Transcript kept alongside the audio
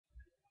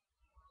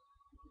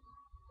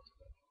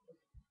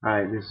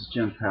Hi, this is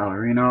Jim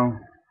Palorino.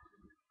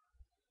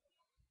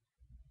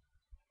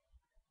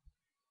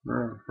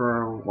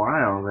 For a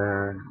while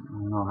there, I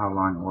don't know how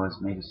long it was,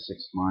 maybe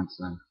 6 months.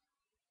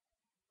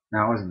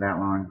 No, it wasn't that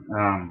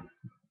long.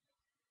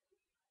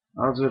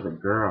 I was with a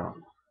girl,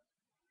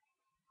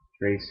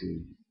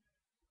 Tracy.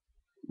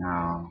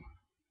 Now,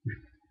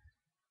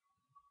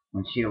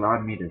 when she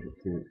allowed me to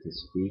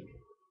speak,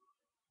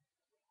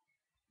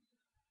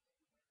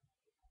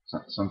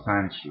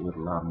 sometimes she would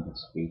allow me to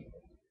speak.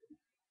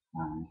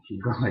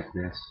 She'd go like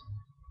this,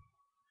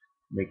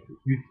 like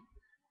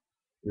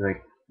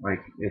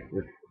like if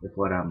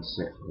what I'm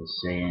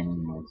was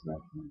saying was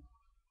like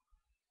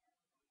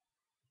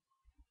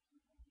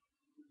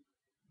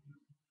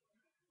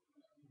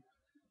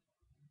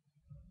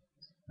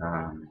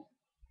um,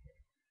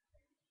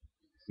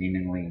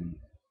 seemingly,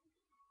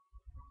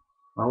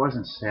 well, I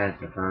wasn't sad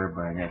to her,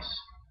 but I guess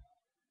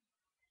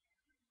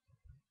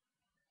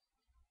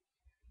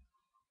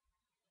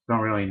don't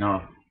really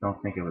know. Don't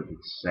think it would be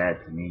sad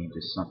to me.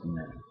 Just something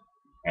that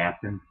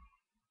happened.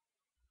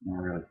 I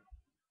don't really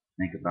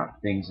think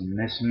about things in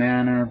this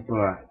manner,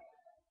 but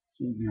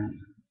you know,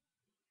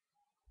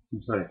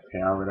 some sort of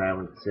tale that I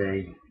would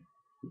say,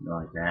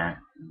 like that.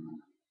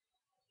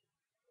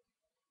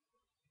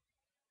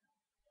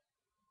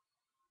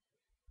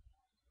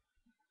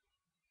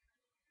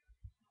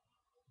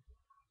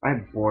 I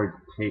bored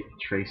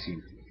Tracy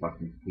to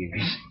fucking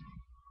tears.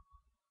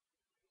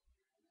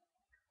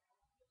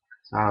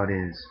 That's how it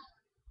is.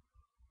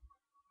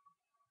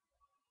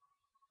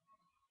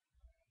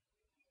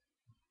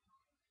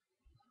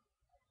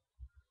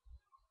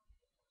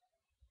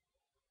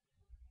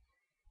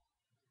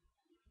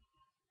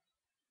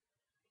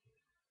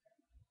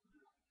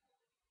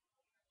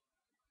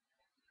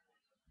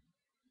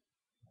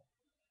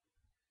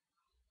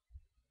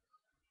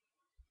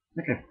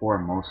 I think I bore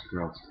most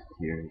girls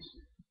to tears.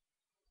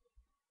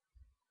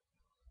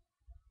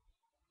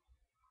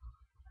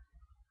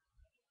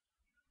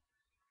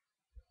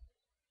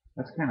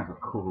 That's kind of a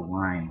cool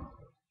line.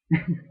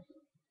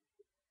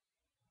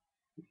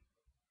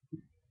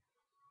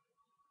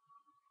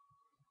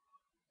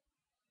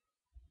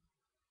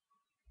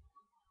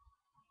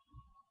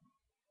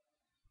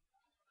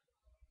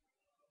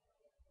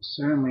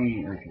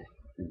 Certainly, like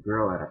a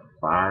girl at a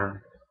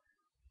bar,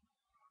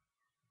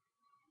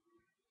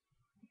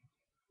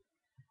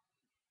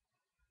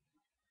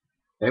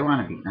 they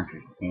want to be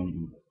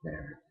entertained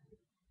there,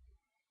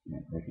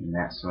 like in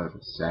that sort of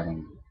a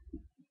setting.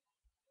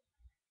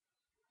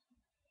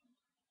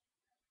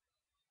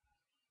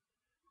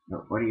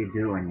 But what do you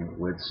do when you're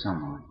with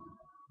someone?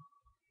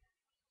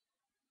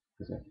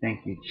 Because I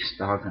think you're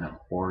just all gonna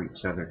bore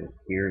each other to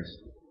tears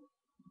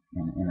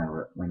when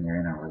you're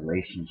in a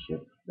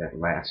relationship that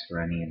lasts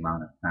for any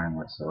amount of time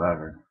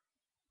whatsoever.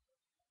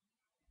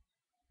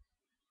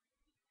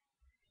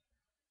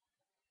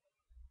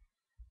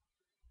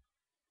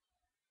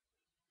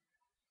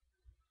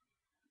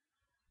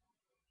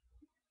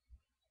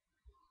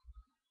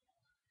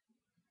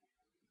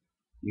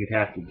 You'd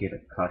have to get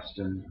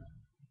accustomed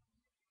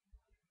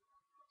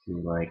to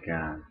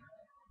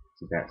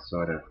to that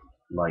sort of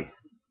life.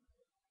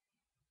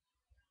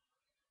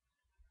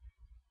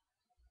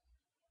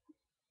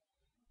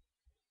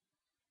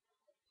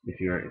 If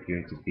you're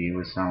to be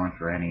with someone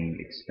for any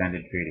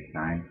extended period of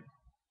time,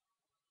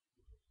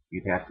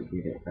 you'd have to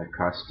get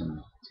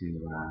accustomed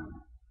to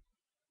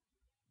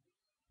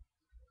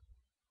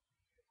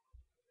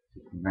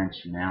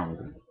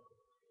conventionality.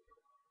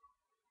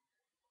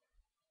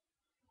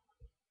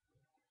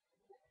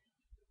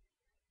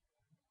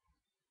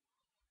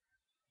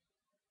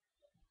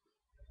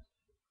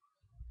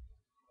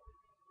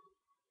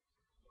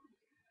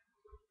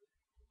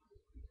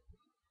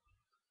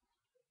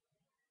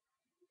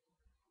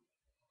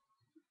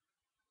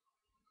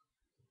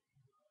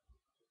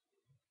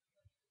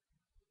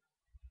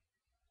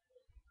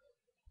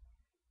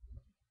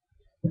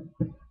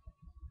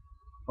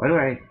 Why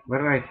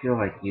do I feel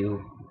like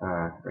you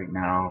right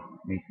now,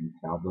 Nathan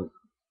Talbot?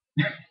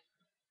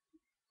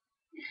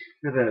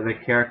 The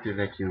character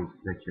that you're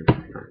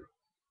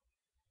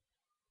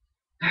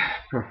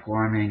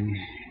performing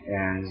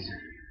as.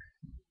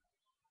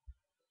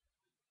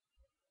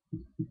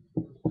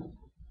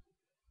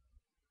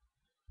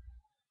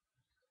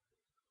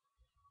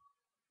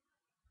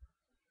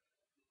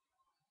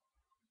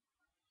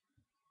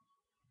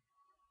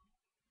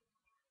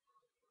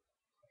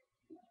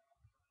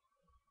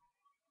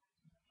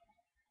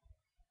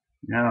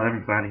 Now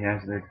everybody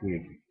has their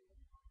gig.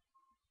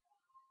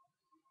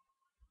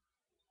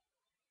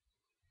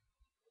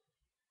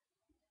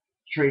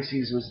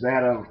 Tracy's was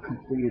that of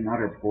complete and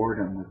utter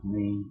boredom with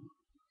me.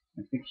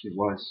 I think she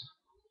was,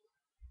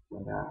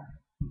 but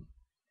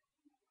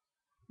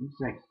seems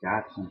like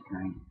got some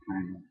kind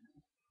of.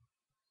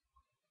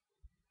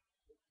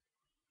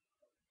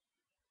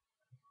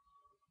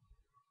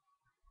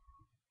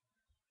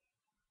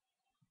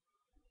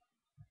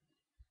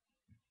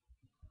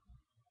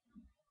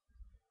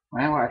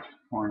 When I watch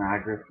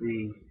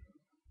pornography,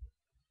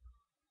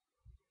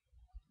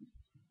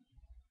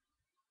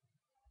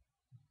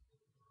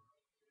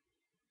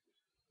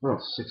 little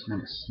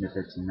 6-minute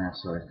snippets and that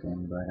sort of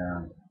thing,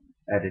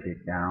 but edit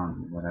it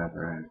down,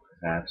 whatever,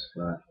 perhaps.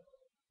 But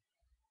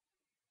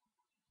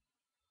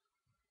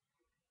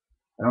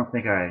I don't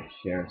think I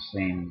share the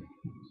same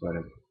sort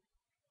of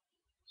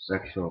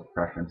sexual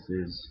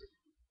preferences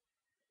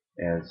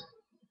as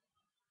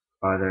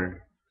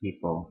other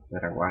people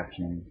that are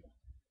watching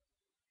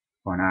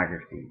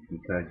pornography,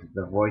 because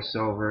the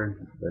voiceover,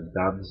 the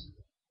dubs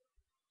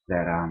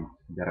that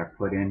are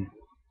put in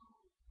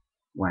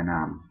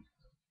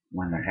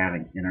when they're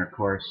having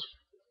intercourse,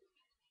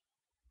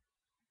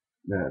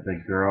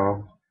 the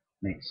girl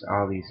makes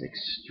all these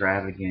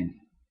extravagant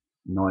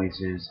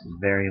noises,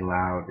 very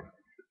loud,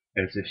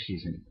 as if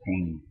she's in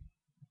pain.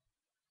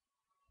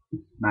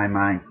 My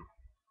mind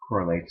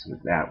correlates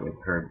with that, with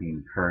her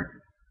being hurt,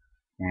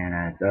 and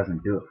it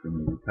doesn't do it for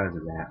me because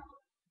of that.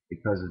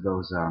 Because of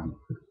those,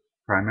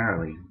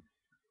 primarily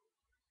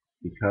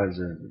because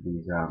of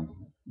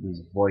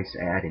these voice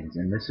addings,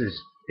 and this is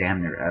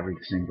damn near every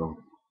single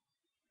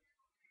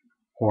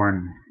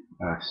porn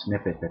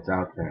snippet that's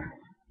out there,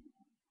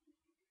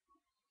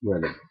 where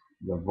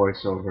the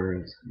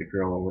voiceover is the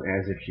girl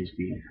as if she's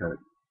being hurt.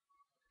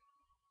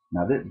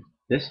 Now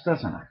this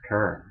doesn't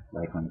occur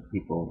like when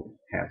people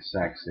have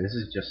sex. This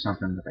is just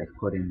something that they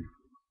put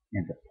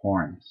into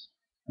porns.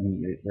 I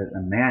mean,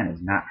 a man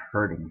is not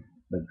hurting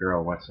the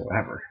girl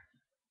whatsoever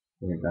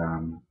with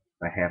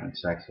by having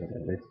sex with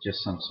her. It's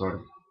just some sort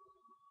of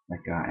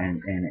like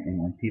and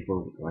when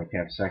people like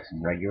have sex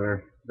in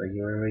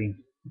regularly,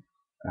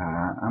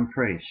 I'm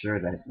pretty sure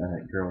that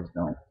girls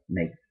don't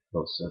make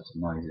those sorts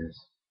of noises.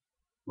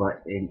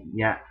 But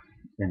yet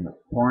in the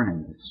porn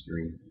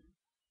industry,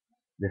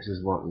 this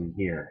is what we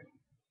hear.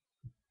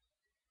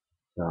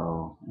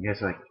 So I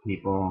guess like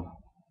people,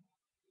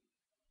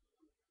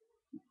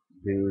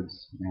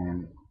 dudes,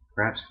 and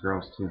perhaps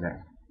girls too,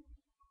 that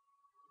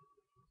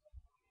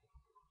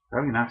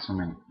probably not so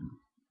many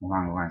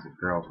along the lines of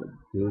girls, but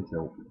dudes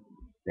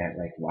that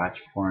like watch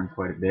porn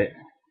quite a bit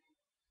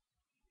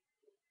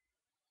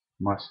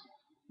must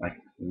like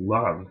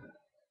love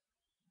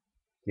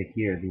to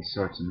hear these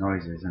sorts of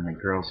noises and the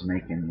girls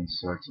making these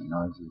sorts of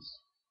noises,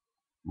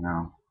 you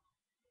know,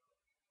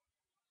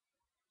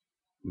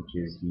 which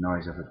is the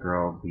noise of a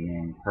girl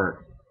being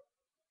hurt,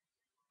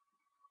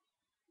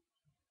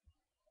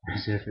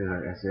 as if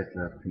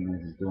the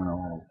penis is doing a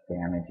lot of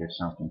damage or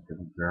something to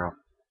the girl.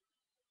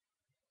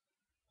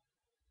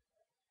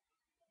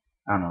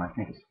 I don't know. I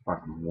think it's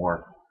fucking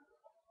warped.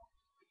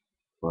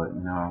 But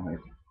you know, if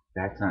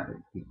that's not,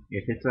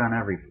 if it's on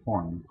every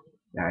porn,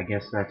 I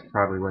guess that's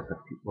probably what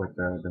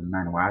the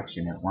men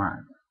watching it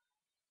want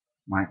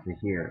to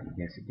hear. I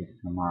guess it gets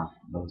them off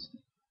those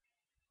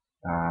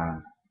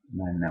uh,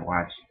 men that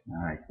watch.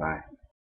 All right, bye.